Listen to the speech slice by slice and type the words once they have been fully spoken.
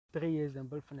3 years and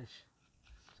build finish.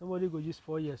 Somebody go use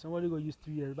 4 years, somebody go use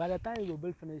 2 years. By the time you go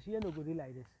build finish, here no go do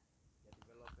like this.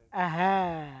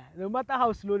 No matter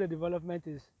how slow the development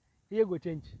is, here go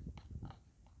change.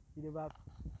 See the map?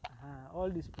 All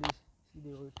this place, see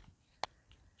the road.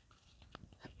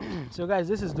 So guys,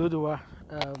 this is Dodowa,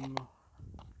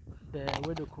 the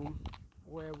Wedokum,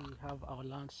 where we have our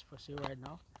lands for sale right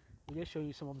now. We'll just show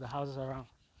you some of the houses around.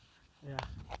 Yeah,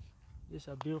 these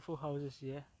are beautiful houses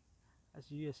here. As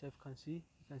you yourself can see,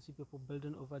 you can see people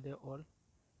building over there all.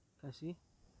 You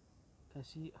can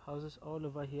see houses all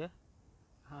over here.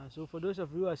 So for those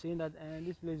of you who are saying that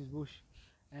this place is bush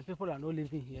and people are not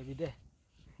living here, be there.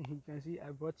 You can see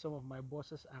I brought some of my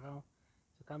bosses around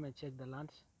to come and check the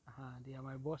lands. They are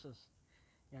my bosses.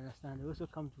 You understand? They also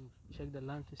come to check the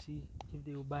land to see if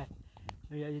they will buy.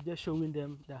 Yeah, you're just showing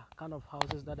them the kind of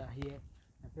houses that are here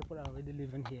and people are already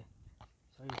living here.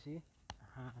 So you see,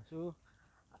 so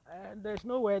there's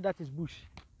nowhere that is bush.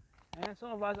 And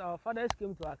some of us, our fathers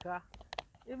came to Accra.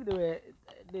 If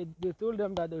they told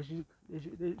them that they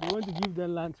want to give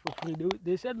them land for free,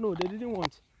 they said no, they didn't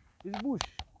want. It's bush.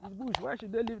 It's bush. Why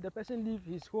should they leave? The person leave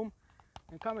his home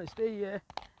and come and stay here.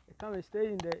 They come and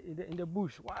stay in the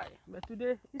bush. Why? But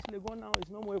today, East Legon now is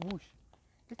no more bush.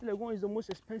 East Legon is the most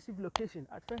expensive location.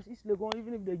 At first, East Legon,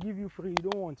 even if they give you free, you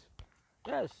don't want.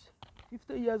 Yes,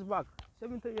 50 years back,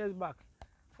 70 years back,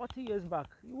 40 years back,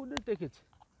 you wouldn't take it.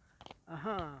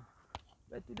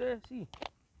 But today, see,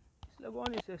 East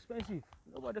Legon is expensive.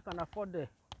 Nobody can afford there.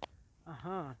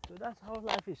 So that's how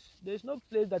life is. There's no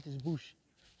place that is bush,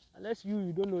 unless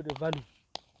you don't know the value.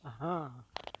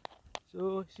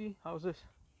 So see houses.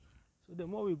 So the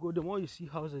more we go, the more you see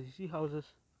houses. You see houses.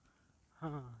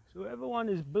 So everyone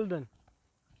is building.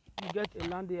 You get a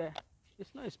land there.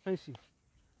 It's not expensive.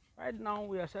 Right now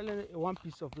we are selling one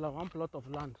piece of land, one plot of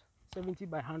land, 70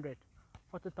 by 100,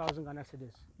 40,000 Ghana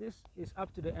cedis. This is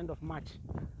up to the end of March.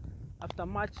 After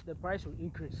March, the price will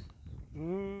increase.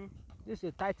 This is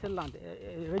a title land,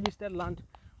 a registered land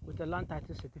with a land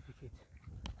title certificate.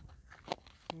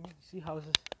 See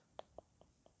houses.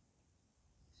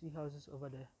 See houses over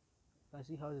there. You can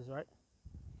see houses, right?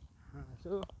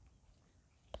 So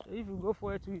if you go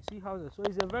forward to see houses, so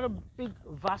it's a very big,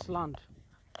 vast land.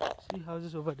 See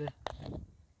houses over there. You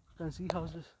can see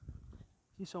houses.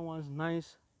 See someone's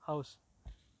nice house.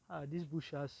 This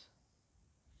bush house.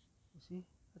 You see,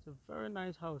 that's a very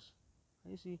nice house.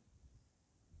 Can you see?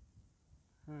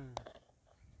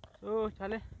 So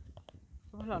Charlie,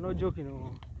 people are not joking.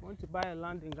 You want to buy a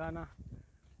land in Ghana,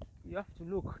 you have to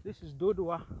look. This is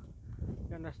Dodowa.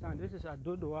 You understand? This is at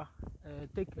Dodowa.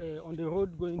 On the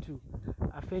road going to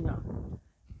Afenya.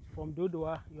 From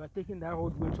Dodowa, you are taking that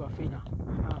road going to Afenya.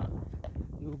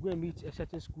 You will go and meet a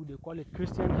certain school. They call it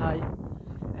Christian High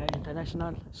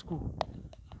International School.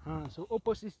 So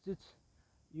opposite it,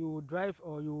 you drive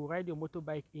or you ride your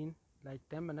motorbike in like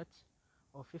 10 minutes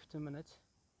or 15 minutes,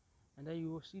 and then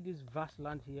you will see this vast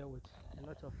land here with a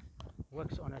lot of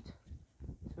works on it.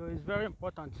 So it's very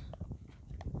important,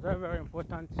 very, very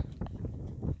important.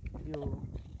 You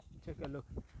take a look.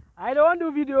 I don't want to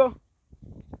do video.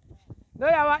 No,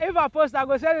 if I post, I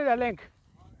go send you the link.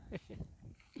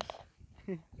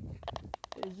 You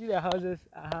see the houses?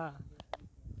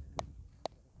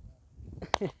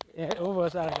 Yeah, over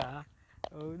Sarga.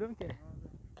 Oh, don't care.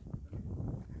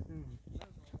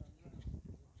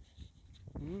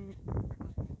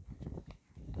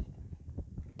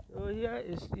 So here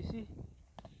is, you see,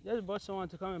 just bought someone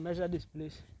to come and measure this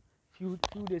place few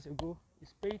days ago.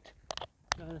 It's paid.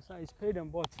 You understand? It's paid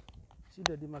and bought. See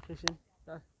the demarcation?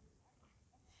 That's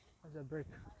a break.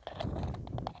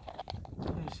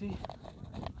 So you see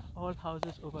all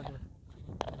houses over there.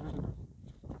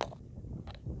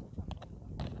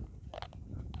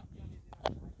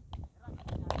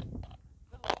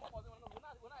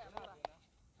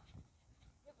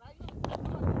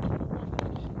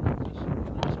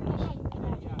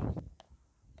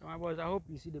 My boss, I hope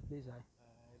you see the place.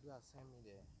 You have sent me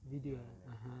the video.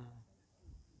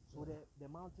 So the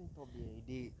mountain top there,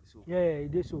 it is so. Yeah,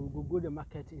 it is so. We'll go the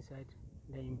market inside,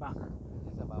 then back.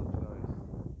 It's about 12.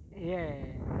 Yeah.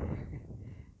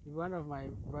 One of my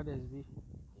brothers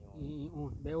he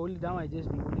own. But only that one just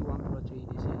be only one plot to it,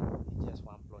 they sell. It's just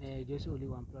one plot. Yeah, just only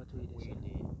one plot to it, they sell.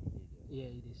 Yeah,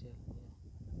 they sell.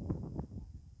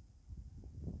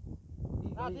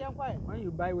 Yeah. When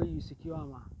you buy where you secure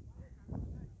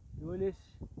you always.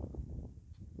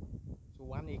 So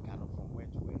 1 acre from where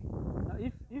to where? Now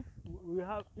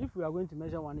if we are going to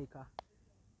measure 1 acre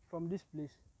from this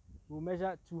place, we'll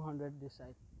measure 200 this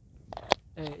side.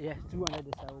 Yes, 200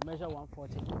 this side. We'll measure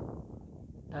 140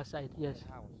 that side. Yes.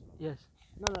 The house. Yes.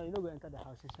 No, you're not going to enter the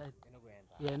house inside. You're not going to enter.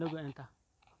 Yeah, no go enter.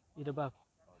 In the back.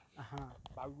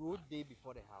 But road day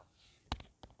before the house.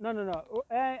 No.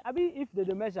 I mean, if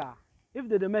they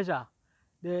measure,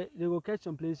 they will catch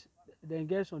some place, then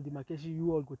get some demarcation.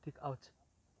 You all go take out.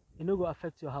 It no go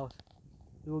affect your house.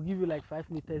 It will give you like 5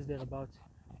 meters thereabout.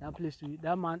 That place to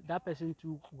that person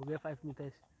too will get 5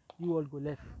 meters. You all go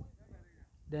left.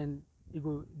 Then it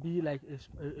will be like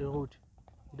a road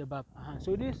in the back.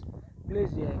 So this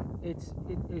place here, it's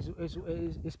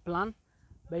planned,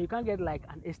 but you can't get like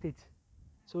an estate.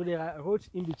 So there are roads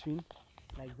in between,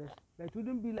 like this. But it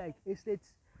wouldn't be like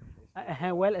estates,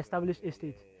 well-established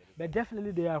estates. But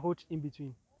definitely there are roads in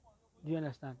between. Do you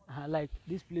understand? Like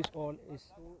this place all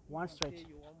is one stretch.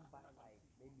 You want buy like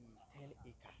maybe 10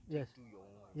 acres. Yes. To your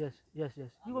own. Yes.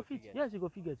 You go fit. Yes, you go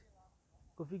figure.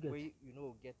 Go figure. Where you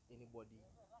know get anybody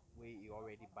where you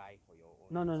already buy for your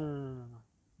own. No.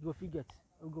 You go figure.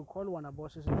 You go call one of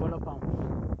bosses developer.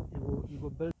 You go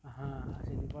build as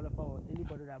a developer or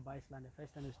anybody that buys land. The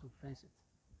first thing is to fence it.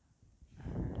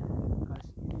 Because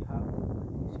if you have the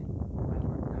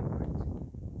condition,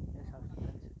 just have to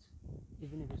fence it.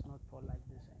 Even if it's not tall like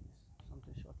this and it's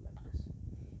something short like this,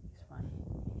 it's fine.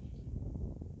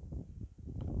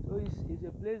 So it's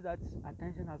a place that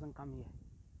attention hasn't come here.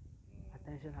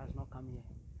 Attention has not come here.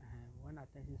 When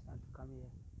attention starts to come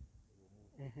here,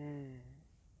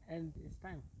 and it's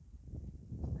time.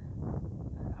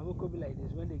 ABOKOBI like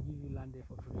this, when they give you land there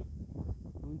for free,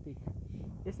 don't take.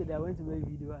 Yesterday I went to make a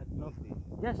video at North.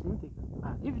 Yes, don't take.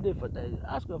 If they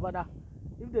ask your father,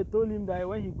 if they told him that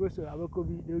when he goes to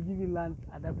ABOKOBI, they will give him land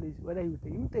at that place, whether he will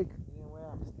take, he will take.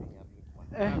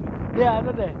 Yeah, I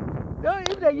know that. No,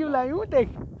 if they give land, he will take.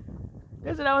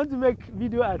 Yesterday I went to make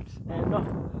video at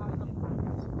North.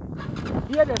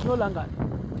 Here there's no longer.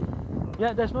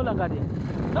 Yeah, there's no longer there.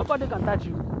 Nobody can touch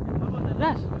you.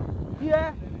 Yes.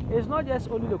 Here it's not just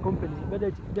only the company, but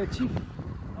the chief,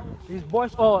 his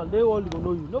boys, they all go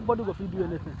know you. Nobody go feed you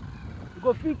anything. You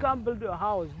go feed, can't build your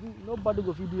house. Nobody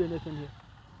go feed you anything here.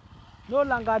 No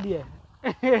longer there.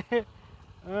 Yesterday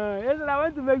I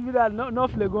went to make video at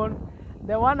North Legon.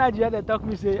 The one Nigeria they talk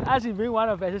me say, as he bring one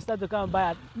of her sisters to come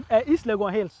buy at East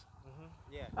Legon Hills.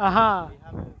 Yeah.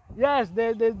 Yes,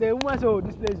 the woman said, oh,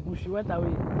 this place is bush. She went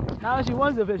away. Now she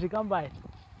wants the place, she can't buy it.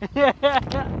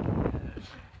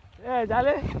 Yeah,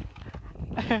 Charlie.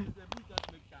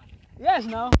 Yes,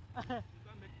 now.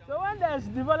 So when there's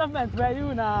development where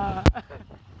you now.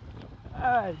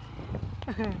 Alright.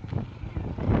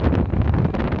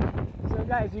 So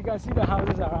guys, you can see the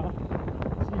houses around.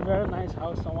 See a very nice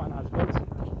house someone has built.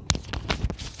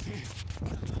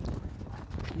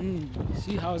 You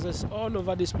see houses all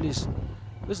over this place.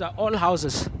 These are all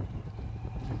houses.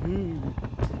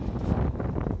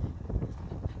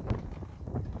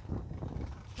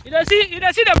 You don't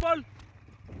see the pole?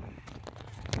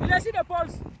 You don't see the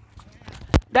poles?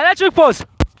 The electric poles.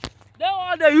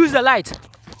 They use the light.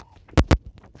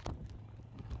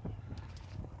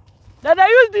 Then they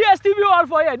use DSTV all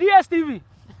for here. DSTV.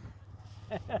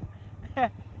 You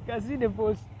can see the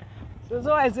poles.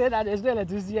 So I say that there's no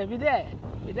electricity here. Be there.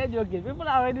 Be there joking. People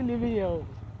are already living here.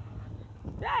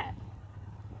 Yeah.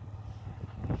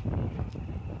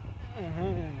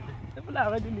 People are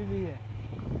already living here.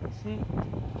 See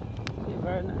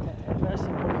very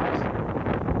simple house.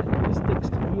 This takes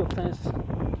to do a fence,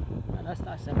 and that's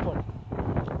not simple.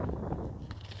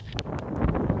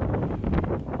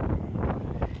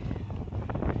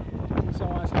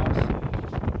 Someone's house.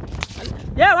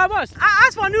 Yeah, my boss.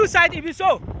 Ask for new site if you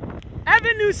so.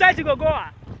 Every new site you go.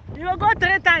 You go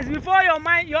 3 times before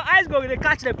your eyes go to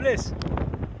catch the place.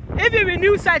 If you be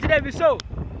new site, there be so.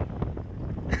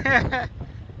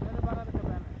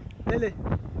 Lele.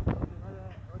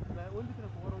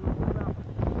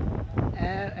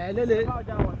 Lele.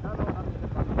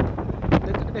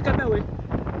 The come away.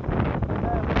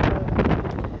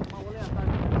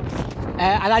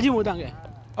 Alaji Mudange.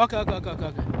 Okay. Uncle.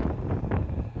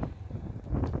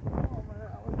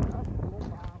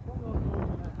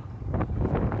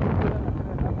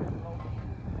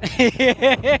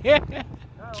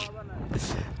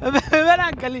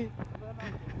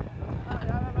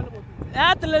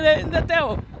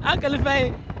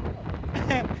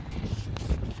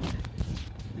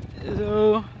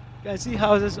 So you can see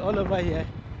houses all over here.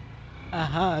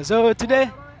 So today,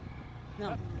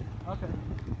 no. Okay.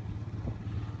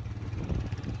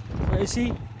 So you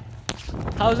see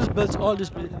houses built all this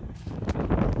place.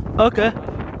 Okay.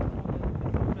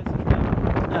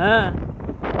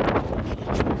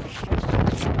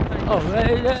 Oh,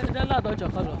 they're not out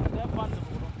of color.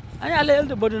 I little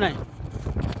the body nine.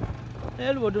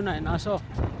 Little body nine. I saw.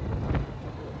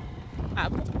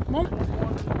 Mom.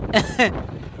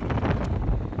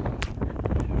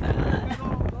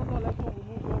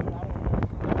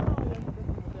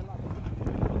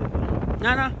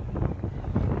 Nana.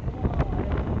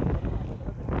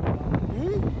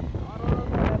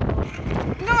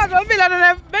 No, don't be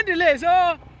like bend delay.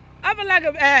 So I'm like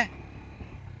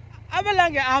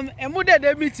a mother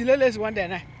they meet Leles one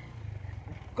day.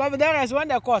 Because there is one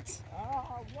they caught.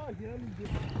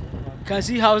 Can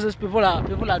see houses people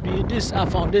are doing this are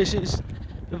foundations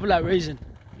people are raising.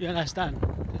 You understand?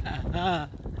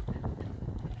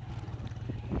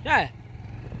 Yeah.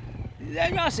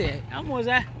 Then you say I'm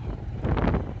there.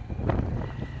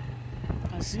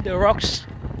 Can see the rocks,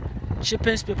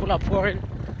 chippings people are pouring.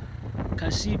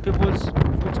 Can see people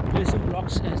placing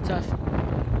blocks and stuff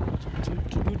to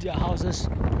do their houses.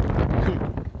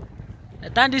 The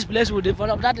time this place will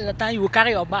develop, that is the time you will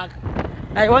carry your bag.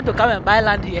 Now you want to come and buy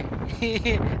land here.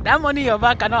 That money your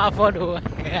bank cannot afford. Oh.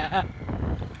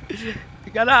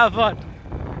 You cannot afford.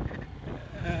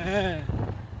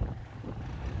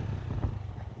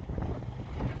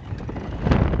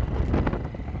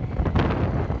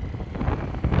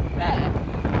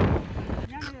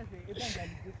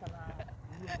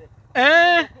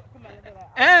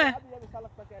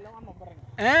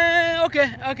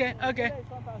 Okay.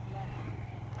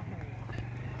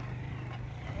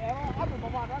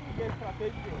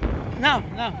 Now.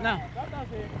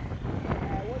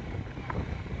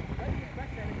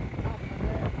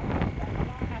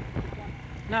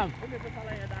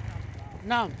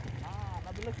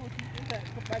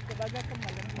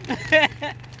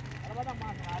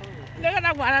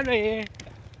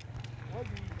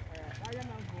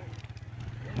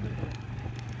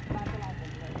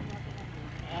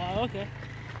 Okay.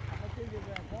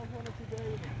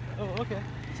 Oh, okay.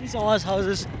 See someone's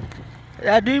houses. They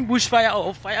are doing bushfire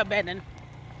or fire burning.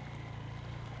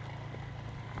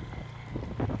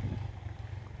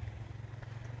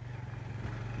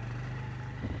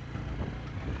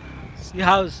 See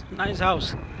house, nice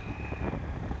house.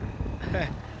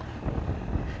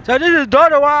 So this is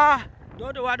Dodowa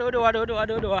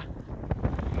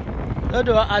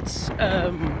at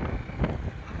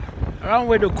around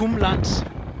where the Kum lands.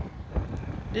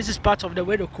 This is part of the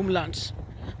way the Kum lands,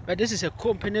 but this is a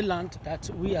company land that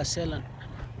we are selling.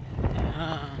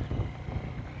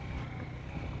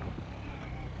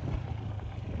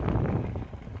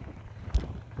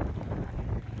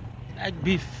 Like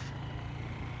beef.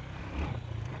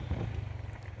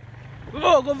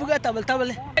 Oh, go forget table. Is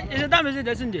it damn? Is it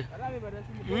doesn't it?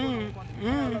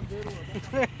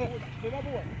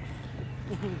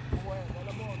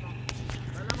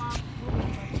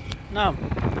 Now.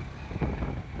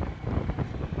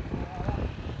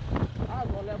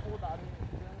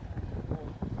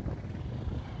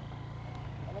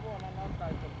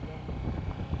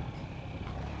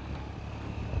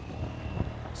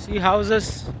 See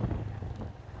houses.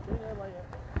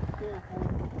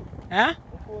 Huh?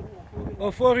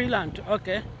 Ofori land.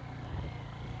 Okay.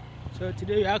 So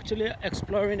today we're actually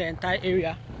exploring the entire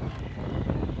area.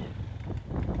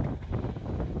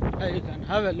 You can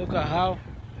have a look at how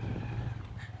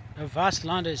the vast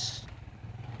land is.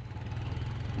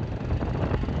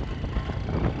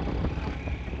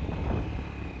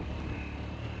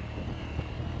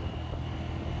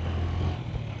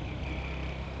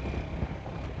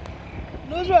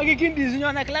 Those who are kicking this, you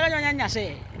are like I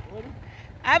say.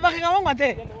 I have a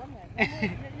mate.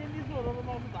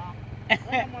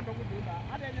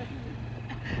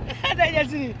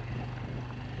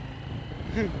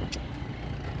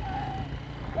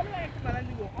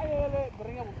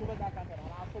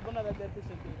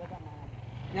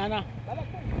 Nana.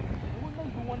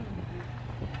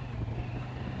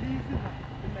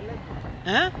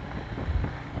 Huh?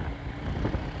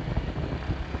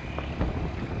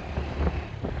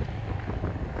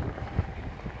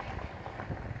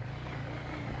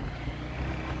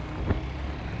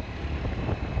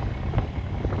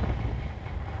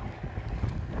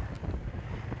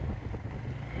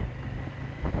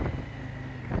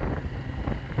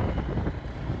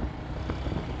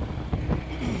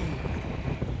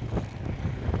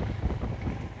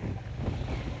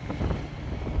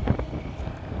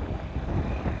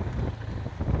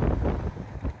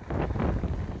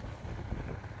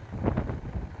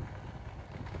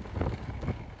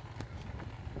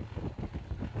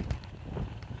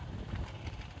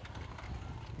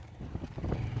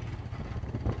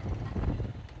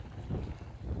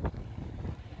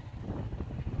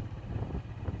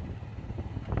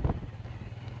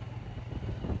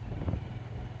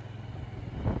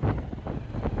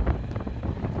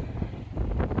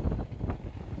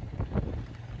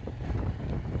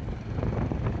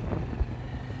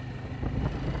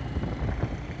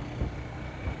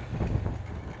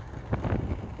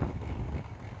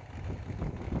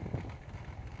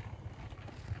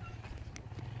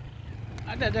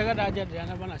 the Dagada, the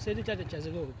Anabana, said it at the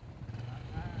Chazago.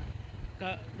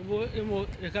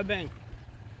 The bank.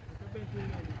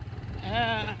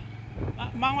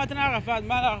 Mawatana Rafat,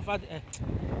 Malafat,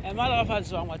 and Malafat,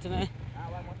 so what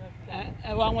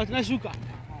one was no sugar.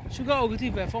 Sugar or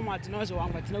give format, no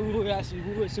one, but no who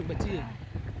is sympathy.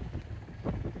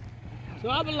 So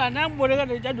I will learn whatever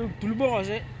they do to boss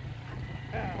it.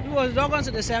 You was doggons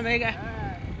at the same mega.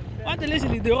 What the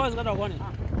listen, the horse got a one.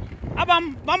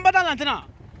 Abam Bambata Lantana.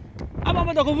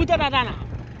 Abam the Kubuta Dana.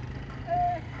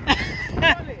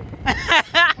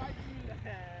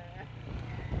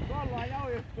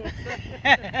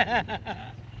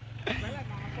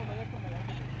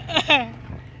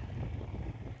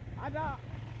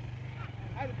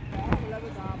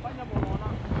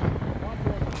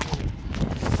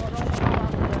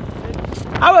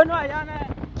 I will know, Yana.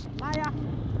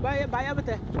 Maya, buy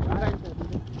everything.